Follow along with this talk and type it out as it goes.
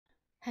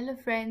Hello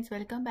friends,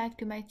 welcome back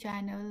to my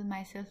channel.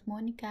 Myself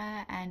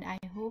Monica, and I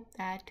hope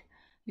that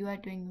you are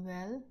doing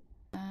well.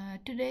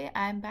 Today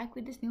I am back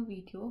with this new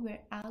video where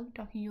I'll be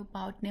talking you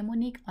about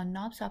mnemonic or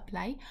knob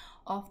supply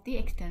of the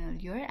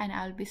external ear, and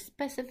I'll be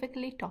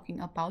specifically talking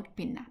about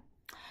pinna.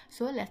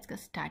 So let's get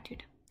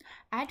started.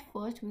 At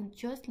first we'll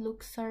just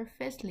look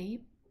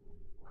surfacely.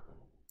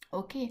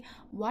 Okay,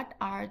 what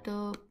are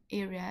the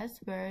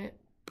areas where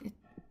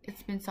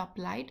it's been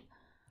supplied?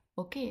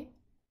 Okay,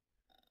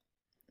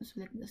 so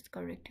let me just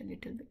correct a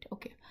little bit.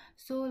 Okay,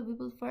 so we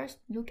will first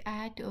look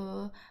at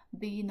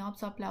the knob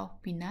supply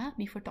of pinna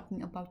before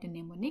talking about the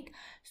mnemonic.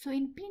 So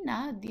in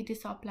pinna it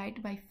is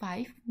supplied by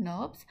 5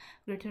 knobs,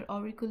 greater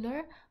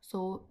auricular.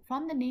 So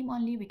from the name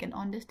only we can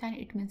understand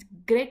it means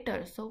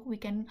greater, so we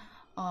can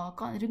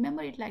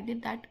remember it like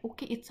that.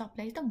 Okay, it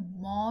supplies the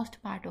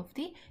most part of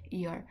the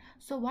ear.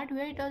 So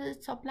where does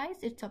it supplies?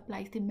 It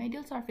supplies the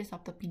medial surface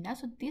of the pinna.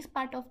 So this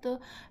part of the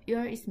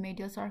ear is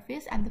medial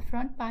surface and the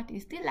front part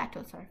is the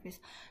lateral surface.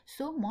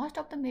 So most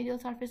of the medial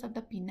surface of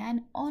the pinna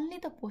and only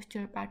the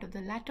posterior part of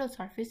the lateral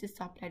surface is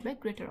supplied by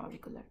greater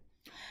auricular.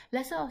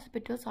 Lesser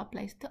occipital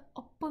supplies the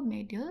upper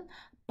medial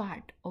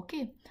part.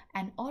 Okay,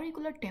 and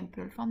auricular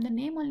temporal, from the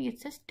name only it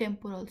says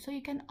temporal, so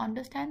you can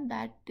understand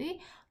that the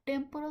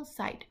temporal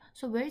side.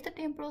 So where is the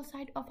temporal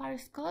side of our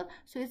skull?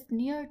 So it's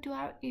near to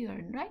our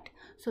ear, right?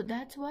 So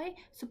that's why,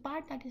 so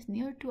part that is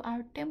near to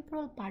our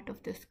temporal part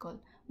of the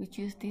skull, which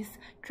is this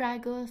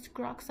tragus,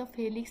 crux of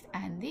helix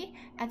and the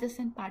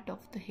adjacent part of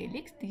the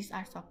helix, these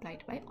are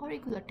supplied by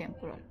auricular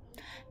temporal.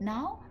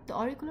 Now the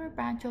auricular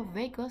branch of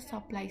vagus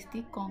supplies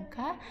the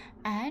concha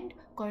and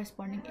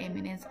corresponding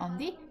eminence on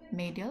the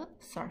medial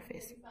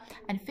surface,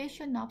 and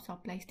facial knob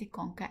supplies the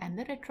concha and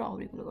the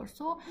retroauricular.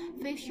 So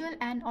facial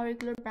and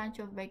auricular branch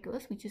of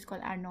vagus, which is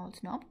called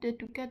Arnold's knob, they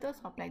together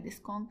supply this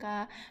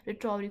concha,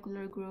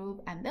 retroauricular groove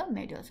and the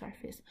medial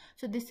surface.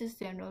 So this is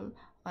general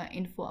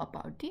info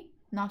about the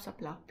knob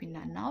supply of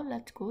pinna. Now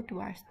let's go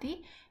towards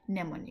the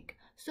mnemonic.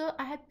 So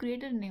I have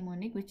created a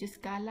mnemonic which is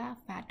Gala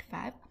Fat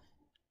Fab.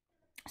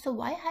 So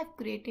why I have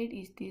created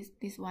is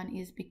this one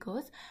is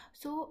because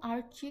so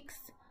our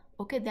cheeks,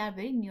 okay, they are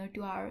very near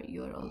to our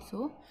ear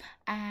also,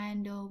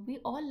 and we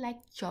all like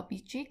choppy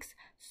cheeks.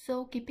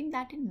 So keeping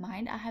that in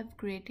mind, I have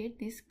created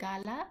this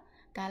Gala.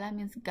 Gala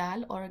means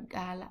gal or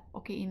gala,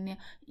 okay, in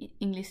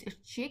English it's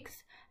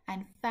cheeks,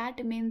 and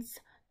fat means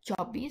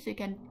choppy, so you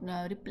can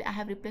I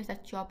have replaced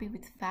that choppy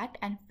with fat,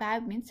 and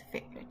fab means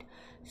favorite.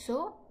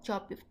 So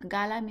choppy,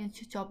 gala means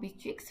choppy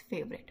cheeks,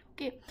 favorite.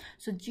 Okay,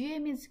 so GA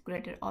means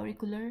greater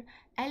auricular,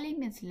 LE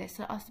means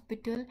lesser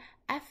occipital,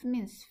 F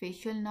means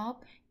facial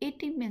knob,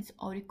 AT means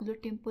auricular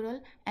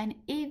temporal, and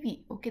AV,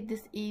 okay,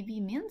 this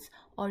AV means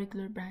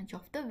auricular branch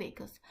of the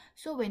vagus.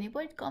 So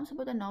whenever it comes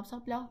about the knob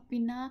supply of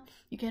pinna,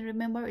 you can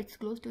remember it's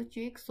close to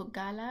cheeks. So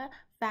gala,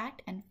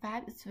 fat and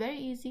fab, it's very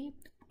easy.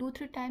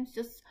 2-3 times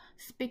just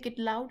speak it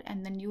loud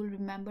and then you will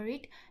remember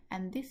it,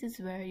 and this is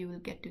where you will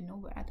get to know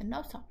where are the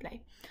knobs supply.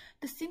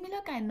 The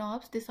similar kind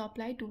knobs, they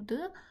supply to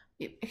the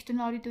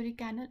external auditory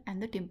canal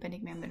and the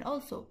tympanic membrane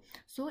also.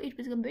 So it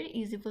becomes very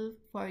easy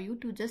for you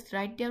to just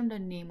write down the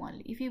name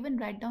only. If you even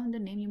write down the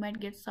name, you might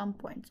get some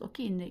points,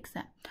 okay, in the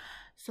exam.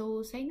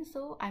 So saying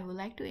so, I would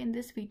like to end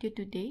this video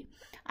today.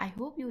 I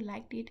hope you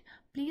liked it.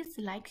 Please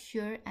like,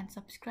 share and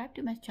subscribe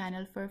to my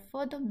channel for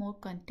further more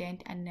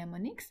content and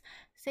mnemonics.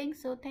 Saying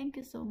so, thank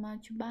you so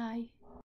much. Bye.